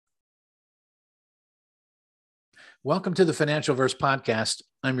Welcome to the Financial Verse podcast.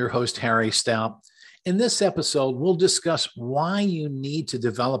 I'm your host, Harry Stout. In this episode, we'll discuss why you need to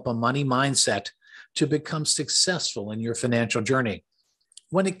develop a money mindset to become successful in your financial journey.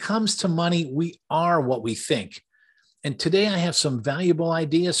 When it comes to money, we are what we think. And today I have some valuable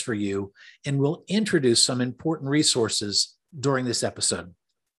ideas for you, and we'll introduce some important resources during this episode.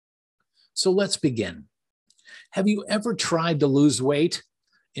 So let's begin. Have you ever tried to lose weight,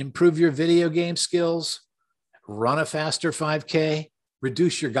 improve your video game skills, run a faster 5K,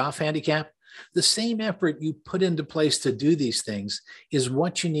 reduce your golf handicap? The same effort you put into place to do these things is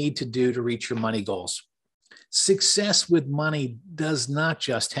what you need to do to reach your money goals. Success with money does not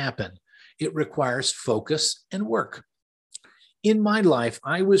just happen. It requires focus and work. In my life,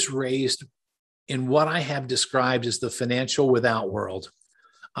 I was raised in what I have described as the financial without world.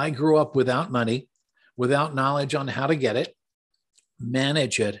 I grew up without money, without knowledge on how to get it,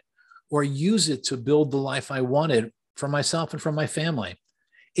 manage it, or use it to build the life I wanted for myself and for my family.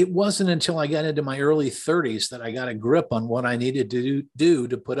 It wasn't until I got into my early 30s that I got a grip on what I needed to do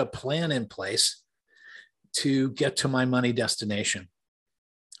to put a plan in place to get to my money destination.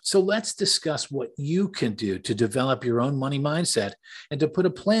 So let's discuss what you can do to develop your own money mindset and to put a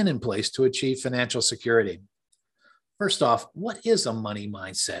plan in place to achieve financial security. First off, what is a money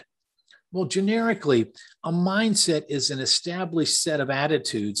mindset? Well, generically, a mindset is an established set of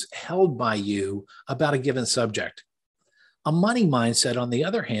attitudes held by you about a given subject. A money mindset, on the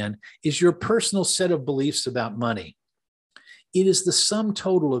other hand, is your personal set of beliefs about money. It is the sum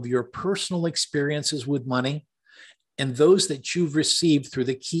total of your personal experiences with money and those that you've received through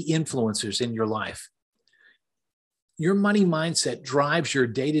the key influencers in your life. Your money mindset drives your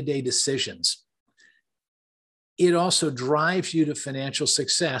day-to-day decisions. It also drives you to financial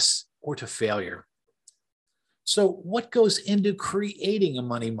success or to failure. So what goes into creating a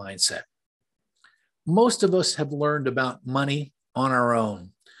money mindset? Most of us have learned about money on our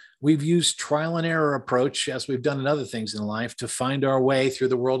own. We've used trial and error approach, as we've done in other things in life, to find our way through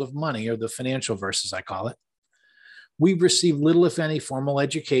the world of money, or the financial verse, as I call it. We've received little, if any, formal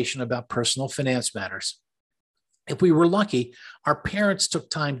education about personal finance matters. If we were lucky, our parents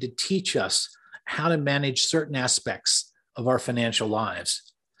took time to teach us how to manage certain aspects of our financial lives.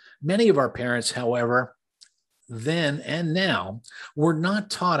 Many of our parents, however, then and now, were not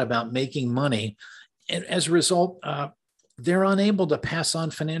taught about making money. And as a result, they're unable to pass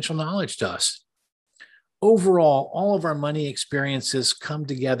on financial knowledge to us. Overall, all of our money experiences come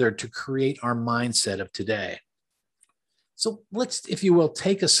together to create our mindset of today. So let's, if you will,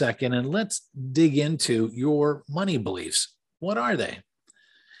 take a second and let's dig into your money beliefs. What are they?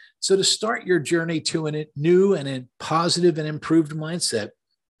 So to start your journey to a new and a positive and improved mindset,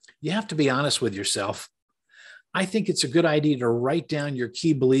 you have to be honest with yourself. I think it's a good idea to write down your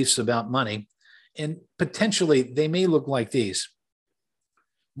key beliefs about money, and potentially they may look like these.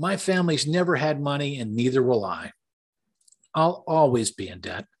 My family's never had money, and neither will I. I'll always be in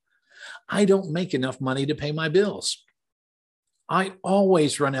debt. I don't make enough money to pay my bills. I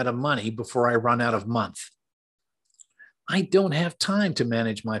always run out of money before I run out of month. I don't have time to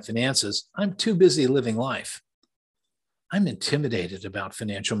manage my finances. I'm too busy living life. I'm intimidated about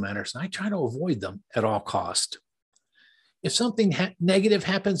financial matters, and I try to avoid them at all cost. If something negative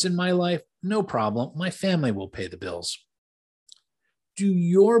happens in my life, no problem. My family will pay the bills. Do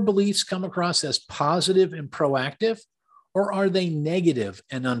your beliefs come across as positive and proactive, or are they negative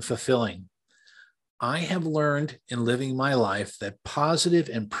and unfulfilling? I have learned in living my life that positive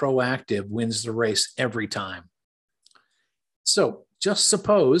and proactive wins the race every time. So just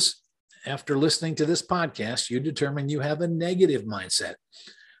suppose, after listening to this podcast, you determine you have a negative mindset.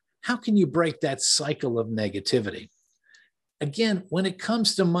 How can you break that cycle of negativity? Again, when it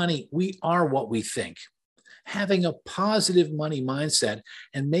comes to money, we are what we think. Having a positive money mindset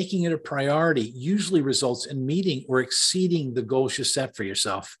and making it a priority usually results in meeting or exceeding the goals you set for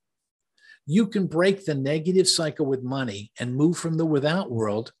yourself. You can break the negative cycle with money and move from the without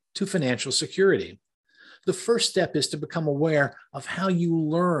world to financial security. The first step is to become aware of how you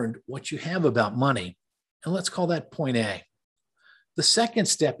learned what you have about money, and let's call that point A. The second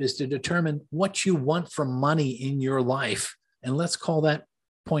step is to determine what you want from money in your life, and let's call that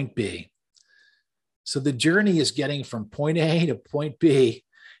point B. So the journey is getting from point A to point B,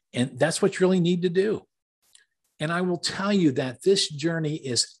 and that's what you really need to do. And I will tell you that this journey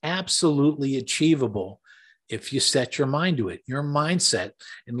is absolutely achievable if you set your mind to it, your mindset,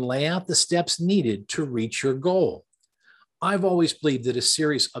 and lay out the steps needed to reach your goal. I've always believed that a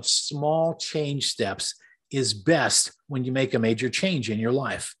series of small change steps is best when you make a major change in your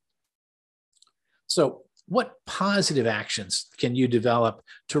life. So what positive actions can you develop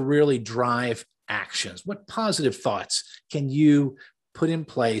to really drive actions? What positive thoughts can you put in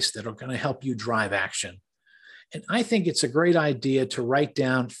place that are going to help you drive action? And I think it's a great idea to write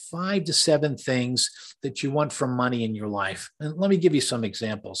down 5 to 7 things that you want from money in your life. And let me give you some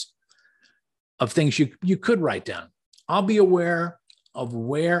examples of things you could write down. I'll be aware of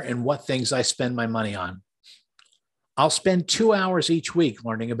where and what things I spend my money on. I'll spend 2 hours each week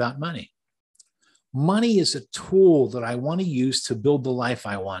learning about money. Money is a tool that I want to use to build the life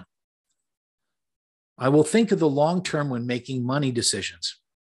I want. I will think of the long term when making money decisions.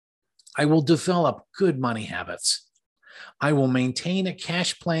 I will develop good money habits. I will maintain a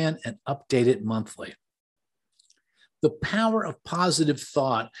cash plan and update it monthly. The power of positive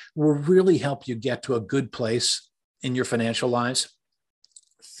thought will really help you get to a good place in your financial lives.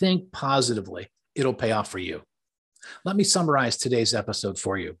 Think positively. It'll pay off for you. Let me summarize today's episode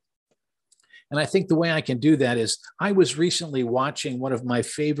for you. And I think the way I can do that is I was recently watching one of my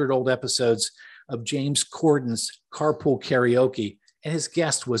favorite old episodes of James Corden's Carpool Karaoke, and his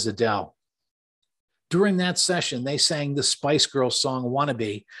guest was Adele. During that session, they sang the Spice Girls song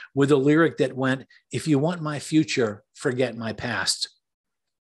Wannabe with a lyric that went, "If you want my future, forget my past."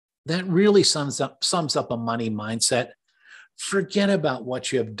 That really sums up a money mindset. Forget about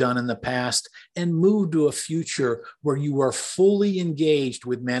what you have done in the past and move to a future where you are fully engaged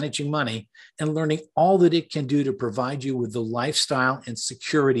with managing money and learning all that it can do to provide you with the lifestyle and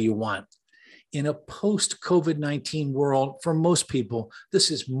security you want. In a post-COVID-19 world, for most people, this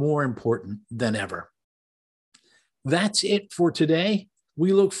is more important than ever. That's it for today.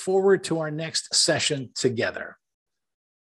 We look forward to our next session together.